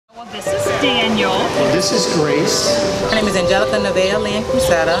Well, this is Daniel. Well, this is Grace. My name is Angelica Lange. This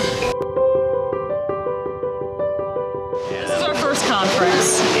is our first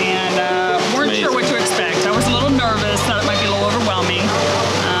conference, and weren't sure what to expect. I was a little nervous, thought it might be a little overwhelming.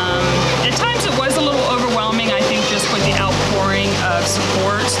 At times it was a little overwhelming, I think, just with the outpouring of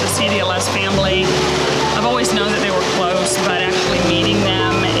support. The CdLS family, I've always known that they were close, but actually meeting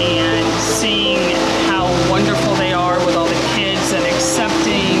them and seeing how wonderful they are with all the kids and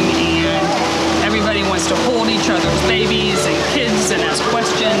accepting, and everybody wants to hold each other's babies and kids and ask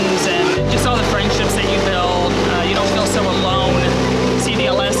questions, and just all the friendships that you build. You don't feel so alone.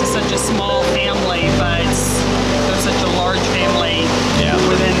 CdLS is such a small family, but there's such a large family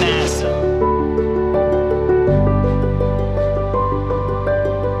within that. So.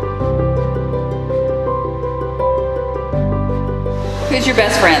 Who's your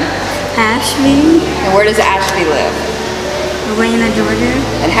best friend? Ashby. And where does Ashby live? Atlanta, Georgia.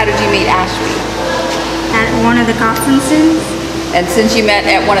 And how did you meet Ashby? At one of the conferences. And since you met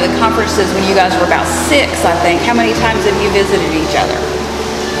at one of the conferences when you guys were about 6, I think, how many times have you visited each other?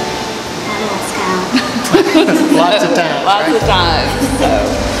 I lost count. Lots of times. Lots of times.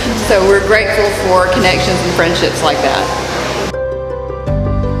 So we're grateful for connections and friendships like that.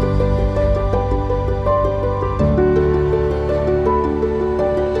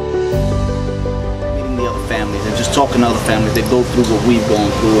 Families and just talking to other families that go through what we've gone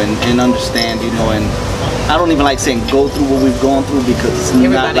through and understand, you know, and I don't even like saying go through what we've gone through because it's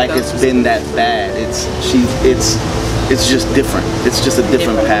not like it's been that bad. It's just different. It's just a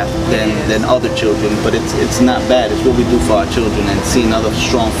different path than other children, but it's not bad. It's what we do for our children, and seeing other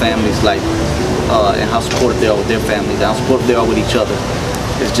strong families like and how supportive they are with their families, and how supportive they are with each other.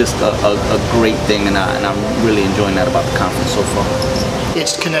 It's just a great thing, and I'm really enjoying that about the conference so far.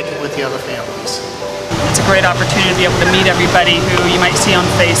 It's connecting with the other families. It's a great opportunity to be able to meet everybody who you might see on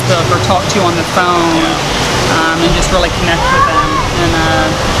Facebook or talk to on the phone, and just really connect with them.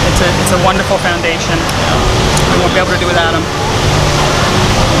 And it's a wonderful foundation. We won't be able to do without them.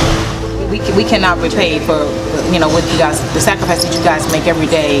 We cannot repay for, you know, what you guys, the sacrifice that you guys make every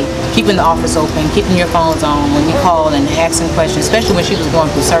day, keeping the office open, keeping your phones on when we call and asking questions, especially when she was going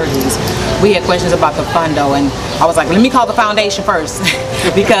through surgeries. We had questions about the fundo, and I was like, let me call the foundation first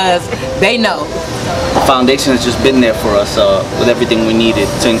because they know. The foundation has just been there for us with everything we needed,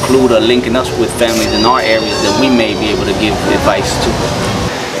 to include linking us with families in our areas that we may be able to give advice to.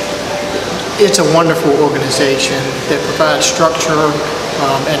 It's a wonderful organization that provides structure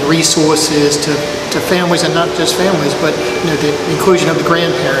and resources to families, and not just families, but the inclusion of the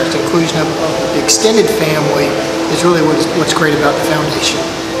grandparents, the inclusion of the extended family is really what's great about the foundation.